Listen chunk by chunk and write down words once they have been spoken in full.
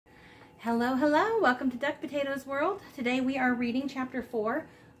Hello, hello. Welcome to Duck Potatoes World. Today we are reading Chapter 4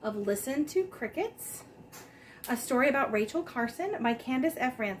 of Listen to Crickets, a story about Rachel Carson by Candace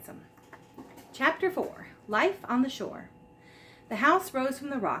F. Ransom. Chapter 4, Life on the Shore. The house rose from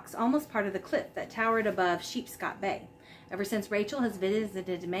the rocks, almost part of the cliff that towered above Sheepscot Bay. Ever since Rachel has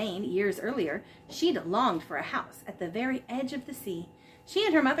visited Maine years earlier, she'd longed for a house at the very edge of the sea. She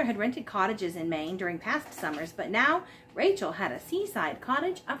and her mother had rented cottages in Maine during past summers, but now Rachel had a seaside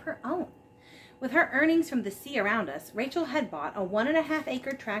cottage of her own. With her earnings from the sea around us, Rachel had bought a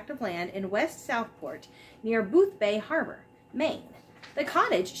 1.5-acre tract of land in West Southport near Boothbay Harbor, Maine. The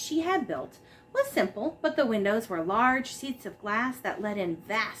cottage she had built was simple, but the windows were large seats of glass that let in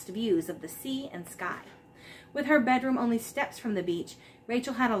vast views of the sea and sky. With her bedroom only steps from the beach,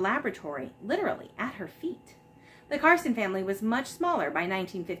 Rachel had a laboratory literally at her feet. The Carson family was much smaller by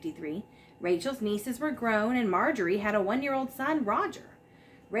 1953. Rachel's nieces were grown, and Marjorie had a 1-year-old son, Roger.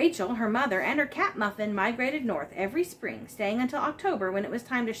 Rachel, her mother, and her cat Muffin migrated north every spring, staying until October when it was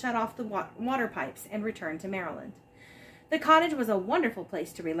time to shut off the water pipes and return to Maryland. The cottage was a wonderful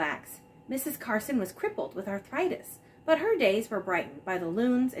place to relax. Mrs. Carson was crippled with arthritis, but her days were brightened by the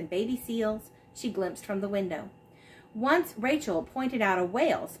loons and baby seals she glimpsed from the window. Once Rachel pointed out a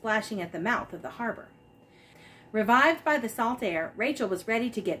whale splashing at the mouth of the harbor. Revived by the salt air, Rachel was ready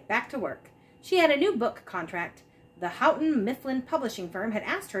to get back to work. She had a new book contract. The Houghton Mifflin publishing firm had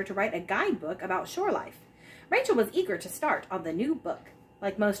asked her to write a guidebook about shore life. Rachel was eager to start on the new book.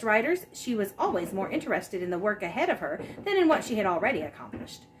 Like most writers, she was always more interested in the work ahead of her than in what she had already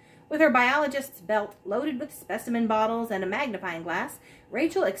accomplished. With her biologist's belt loaded with specimen bottles and a magnifying glass,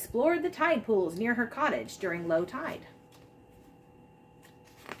 Rachel explored the tide pools near her cottage during low tide.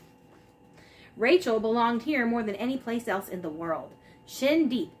 Rachel belonged here more than any place else in the world, shin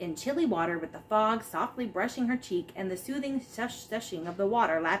deep in chilly water with the fog softly brushing her cheek and the soothing shushing of the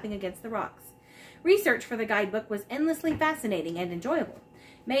water lapping against the rocks. Research for the guidebook was endlessly fascinating and enjoyable,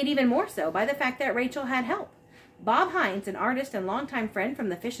 made even more so by the fact that Rachel had help. Bob Hines, an artist and longtime friend from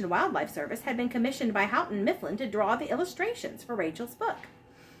the Fish and Wildlife Service, had been commissioned by Houghton Mifflin to draw the illustrations for Rachel's book.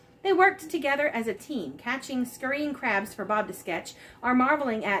 They worked together as a team, catching scurrying crabs for Bob to sketch, or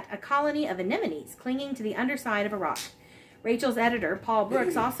marveling at a colony of anemones clinging to the underside of a rock. Rachel's editor, Paul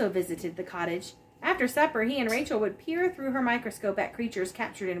Brooks, also visited the cottage. After supper, he and Rachel would peer through her microscope at creatures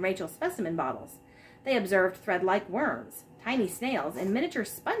captured in Rachel's specimen bottles. They observed thread-like worms, tiny snails, and miniature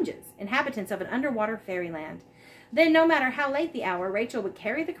sponges, inhabitants of an underwater fairyland. Then, no matter how late the hour, Rachel would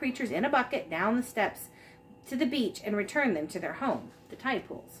carry the creatures in a bucket down the steps to the beach and return them to their home, the tide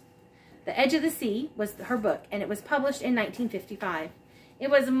pools. The Edge of the Sea was her book, and it was published in 1955. It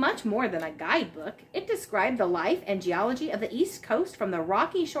was much more than a guidebook. It described the life and geology of the East Coast from the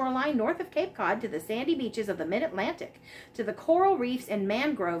rocky shoreline north of Cape Cod to the sandy beaches of the mid-Atlantic, to the coral reefs and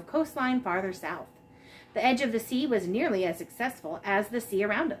mangrove coastline farther south. The Edge of the Sea was nearly as successful as The Sea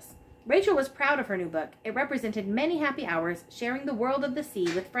Around Us. Rachel was proud of her new book. It represented many happy hours sharing the world of the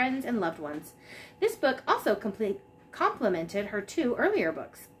sea with friends and loved ones. This book also complemented her 2 earlier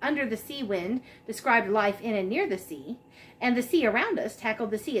books. Under the Sea Wind described life in and near the sea, and The Sea Around Us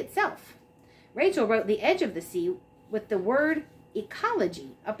tackled the sea itself. Rachel wrote The Edge of the Sea with the word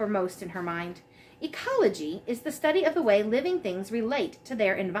ecology uppermost in her mind. Ecology is the study of the way living things relate to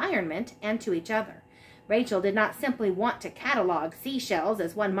their environment and to each other. Rachel did not simply want to catalog seashells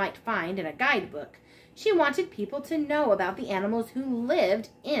as one might find in a guidebook. She wanted people to know about the animals who lived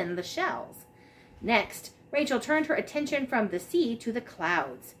in the shells. Next, Rachel turned her attention from the sea to the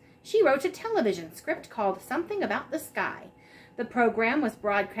clouds. She wrote a television script called Something About the Sky. The program was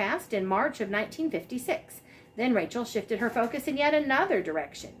broadcast in March of 1956. Then Rachel shifted her focus in yet another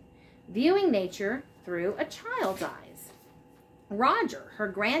direction, viewing nature through a child's eyes. Roger, her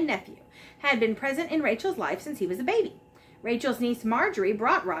grandnephew, had been present in Rachel's life since he was a baby. Rachel's niece Marjorie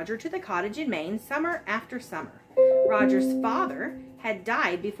brought Roger to the cottage in Maine summer after summer. Roger's father had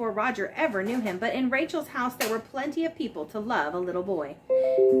died before Roger ever knew him, but in Rachel's house there were plenty of people to love a little boy.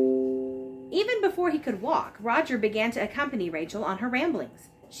 Even before he could walk, Roger began to accompany Rachel on her ramblings.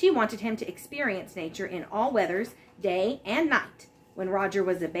 She wanted him to experience nature in all weathers, day and night. When Roger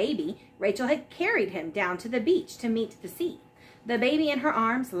was a baby, Rachel had carried him down to the beach to meet the sea. The baby in her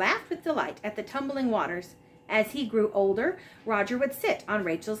arms laughed with delight at the tumbling waters. As he grew older, Roger would sit on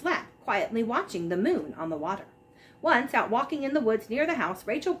Rachel's lap, quietly watching the moon on the water. Once, out walking in the woods near the house,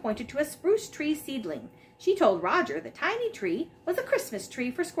 Rachel pointed to a spruce tree seedling. She told Roger the tiny tree was a Christmas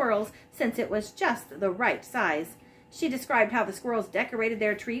tree for squirrels, since it was just the right size. She described how the squirrels decorated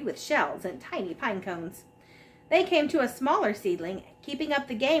their tree with shells and tiny pine cones. They came to a smaller seedling. Keeping up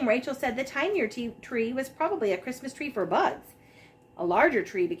the game, Rachel said the tinier tree was probably a Christmas tree for bugs. A larger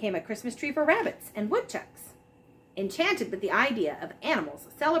tree became a Christmas tree for rabbits and woodchucks. Enchanted with the idea of animals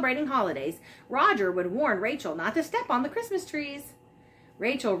celebrating holidays, Roger would warn Rachel not to step on the Christmas trees.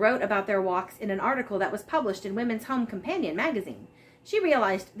 Rachel wrote about their walks in an article that was published in Women's Home Companion magazine. She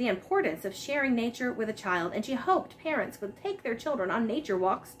realized the importance of sharing nature with a child, and she hoped parents would take their children on nature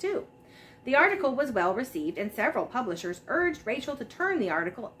walks too. The article was well received, and several publishers urged Rachel to turn the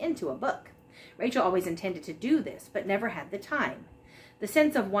article into a book. Rachel always intended to do this, but never had the time. The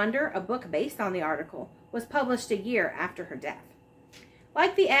Sense of Wonder, a book based on the article, was published a year after her death.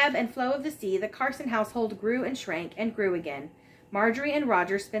 Like the ebb and flow of the sea, the Carson household grew and shrank and grew again. Marjorie and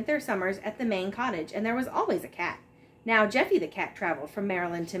Roger spent their summers at the Maine cottage, and there was always a cat. Now Jeffy the cat traveled from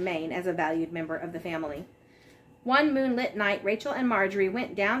Maryland to Maine as a valued member of the family. One moonlit night, Rachel and Marjorie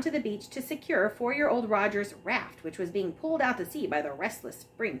went down to the beach to secure 4-year-old Roger's raft, which was being pulled out to sea by the restless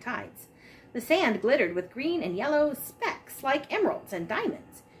spring tides. The sand glittered with green and yellow specks like emeralds and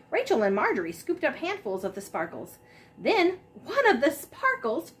diamonds. Rachel and Marjorie scooped up handfuls of the sparkles. Then one of the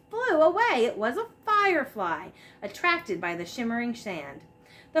sparkles flew away. It was a firefly, attracted by the shimmering sand.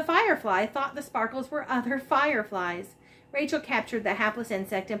 The firefly thought the sparkles were other fireflies. Rachel captured the hapless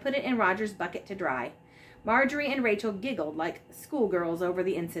insect and put it in Roger's bucket to dry. Marjorie and Rachel giggled like schoolgirls over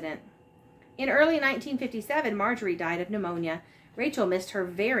the incident. In early 1957, Marjorie died of pneumonia. Rachel missed her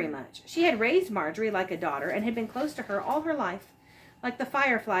very much. She had raised Marjorie like a daughter and had been close to her all her life. Like the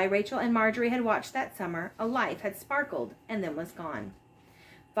firefly Rachel and Marjorie had watched that summer, a life had sparkled and then was gone.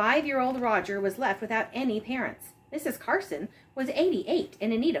 5-year-old Roger was left without any parents. Mrs. Carson was 88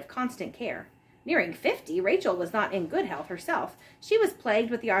 and in need of constant care. Nearing 50, Rachel was not in good health herself. She was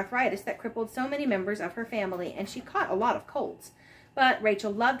plagued with the arthritis that crippled so many members of her family, and she caught a lot of colds. But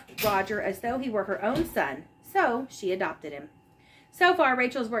Rachel loved Roger as though he were her own son, so she adopted him. So far,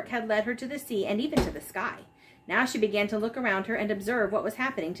 Rachel's work had led her to the sea and even to the sky. Now she began to look around her and observe what was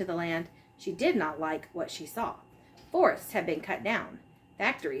happening to the land. She did not like what she saw. Forests had been cut down.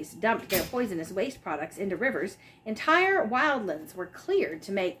 Factories dumped their poisonous waste products into rivers. Entire wildlands were cleared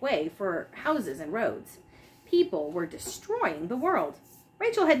to make way for houses and roads. People were destroying the world.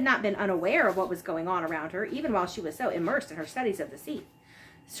 Rachel had not been unaware of what was going on around her, even while she was so immersed in her studies of the sea.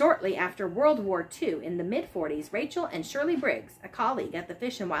 Shortly after World War II, in the mid-40s, Rachel and Shirley Briggs, a colleague at the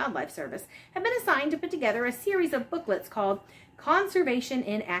Fish and Wildlife Service, had been assigned to put together a series of booklets called Conservation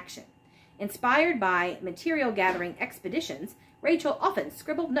in Action. Inspired by material-gathering expeditions, Rachel often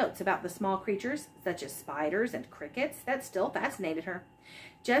scribbled notes about the small creatures, such as spiders and crickets, that still fascinated her.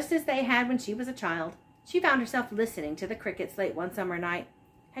 Just as they had when she was a child, she found herself listening to the crickets late one summer night.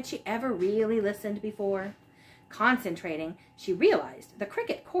 Had she ever really listened before? Concentrating, she realized the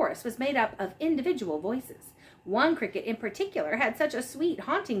cricket chorus was made up of individual voices. One cricket in particular had such a sweet,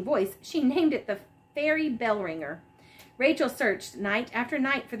 haunting voice, she named it the Fairy Bell Ringer. Rachel searched night after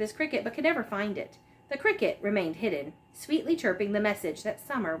night for this cricket, but could never find it. The cricket remained hidden, sweetly chirping the message that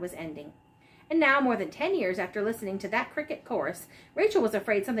summer was ending. And now, more than 10 years after listening to that cricket chorus, Rachel was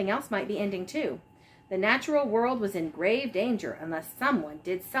afraid something else might be ending too. The natural world was in grave danger unless someone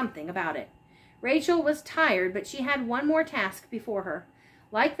did something about it. Rachel was tired, but she had one more task before her.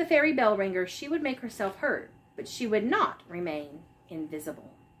 Like the fairy bell ringer, she would make herself heard, but she would not remain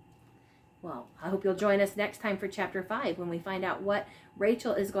invisible. Well, I hope you'll join us next time for Chapter 5 when we find out what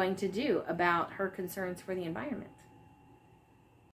Rachel is going to do about her concerns for the environment.